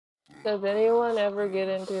Does anyone ever get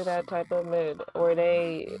into that type of mood where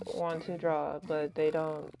they want to draw, but they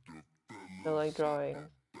don't feel like drawing?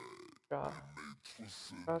 Draw.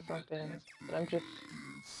 Draw something. And I'm just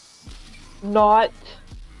not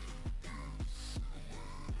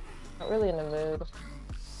really in the mood.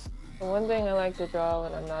 The one thing I like to draw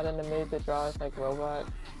when I'm not in the mood to draw is like robots.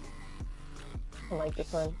 I like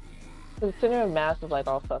this one. The center of mass is like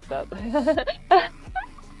all fucked up.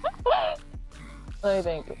 Let me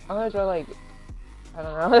think. I'm gonna draw like, I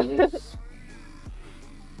don't know.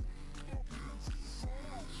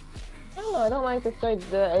 I don't know, I don't like this like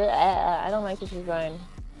I don't like this design.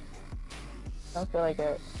 I don't feel like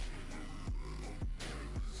it. I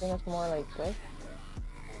think it's more like this.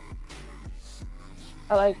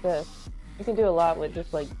 I like this. You can do a lot with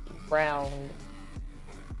just like round.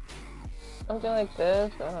 Something like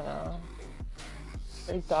this, I don't know.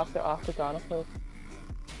 Very Dr. Octagonopus.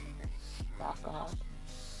 Rock off.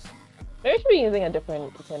 Maybe I should be using a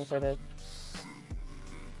different pin for this.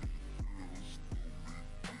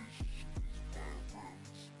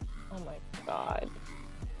 Oh my god.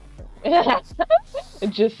 It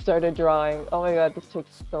just started drawing. Oh my god, this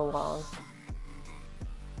takes so long.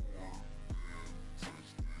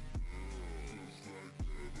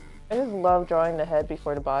 I just love drawing the head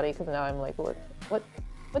before the body because now I'm like, what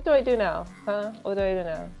do I do now? Huh? What do I do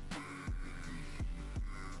now?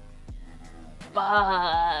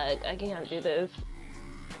 Fuck! I can't do this.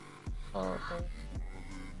 Oh, okay.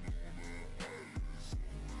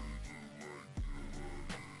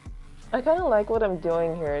 I kind of like what I'm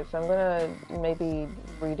doing here, so I'm gonna maybe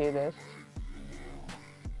redo this.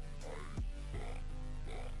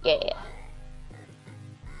 Yeah.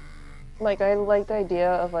 Like, I like the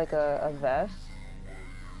idea of like a vest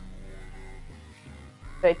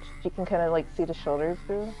that you can kind of like see the shoulders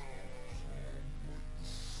through.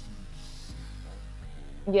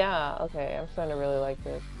 Yeah, okay, I'm starting to really like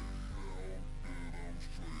this.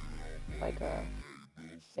 Like a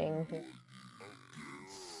thing here.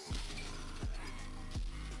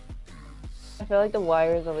 I feel like the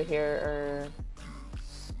wires over here are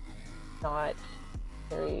not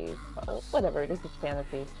very, well, whatever, this is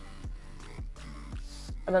fantasy.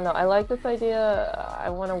 I don't know, I like this idea,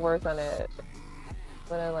 I want to work on it. I'm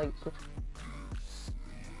gonna like just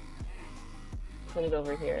put it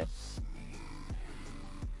over here.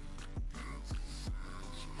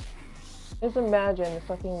 Just imagine the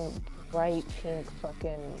fucking bright pink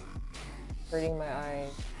fucking hurting my eyes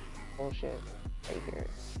bullshit right here.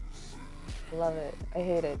 Love it. I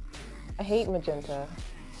hate it. I hate magenta.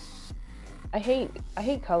 I hate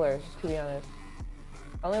colors, to be honest.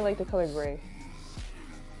 I only like the color gray.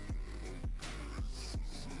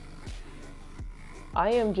 I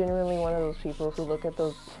am genuinely one of those people who look at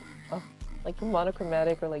those like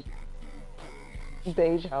monochromatic or like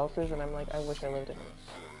beige houses and I'm like, I wish I lived in them.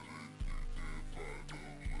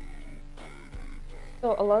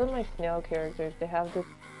 So a lot of my snail characters, they have this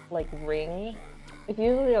like ring. It's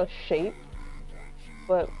usually a shape,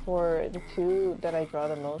 but for the two that I draw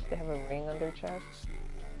the most, they have a ring on their chest.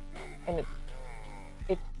 And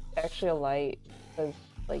it's actually a light because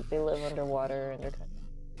like they live underwater and they're kind of,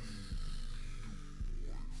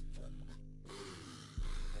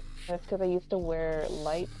 and it's because I used to wear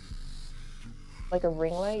lights, like a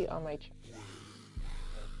ring light on my chest.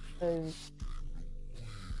 Because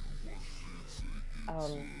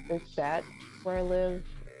there's bats where I live.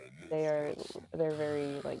 They're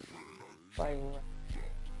very like really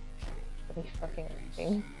fucking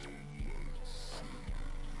annoying.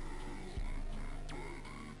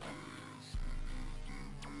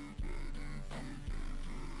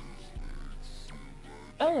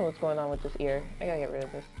 I don't know what's going on with this ear. I gotta get rid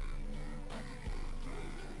of this.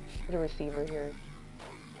 Put a receiver here.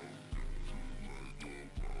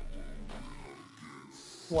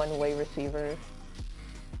 One-way receiver.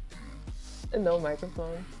 And no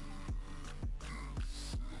microphone.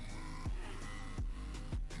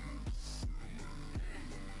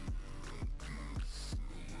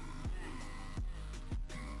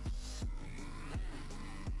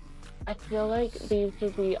 I feel like these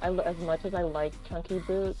would be, as much as I like chunky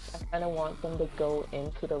boots, I kind of want them to go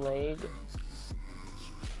into the leg.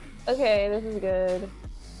 Okay, this is good.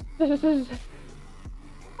 This is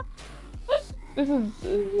this is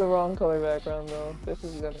the wrong color background though. This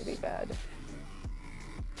is gonna be bad.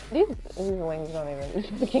 These wings don't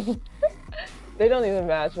even they don't even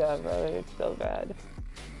match up, brother. It's so bad.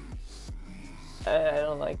 I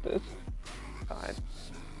don't like this. God.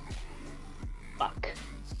 Fuck.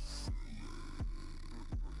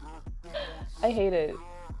 I hate it.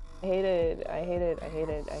 I hate it. I hate it. I hate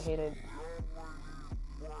it. I hate it.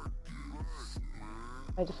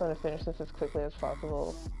 I just want to finish this as quickly as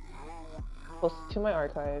possible, post it to my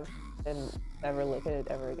archive, and never look at it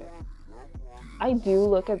ever again. I do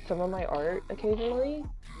look at some of my art occasionally,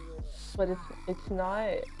 but it's not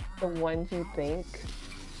the ones you think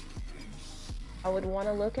I would want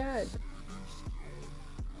to look at.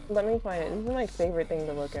 Let me find it. This is my favorite thing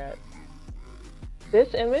to look at.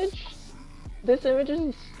 This image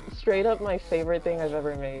is straight up my favorite thing I've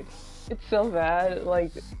ever made. It's so bad,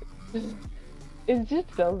 like, it's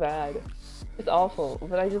just so bad. It's awful,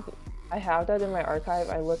 but I have that in my archive.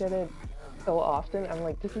 I look at it so often. I'm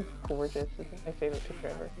like, this is gorgeous. This is my favorite picture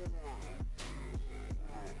ever.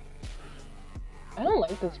 I don't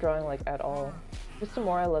like this drawing, like, at all. Just the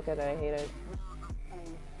more I look at it, I hate it.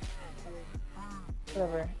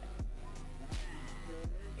 Whatever.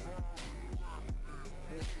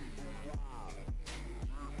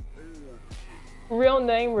 Real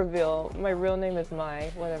name reveal. My real name is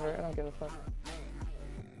Mai. Whatever, I don't give a fuck.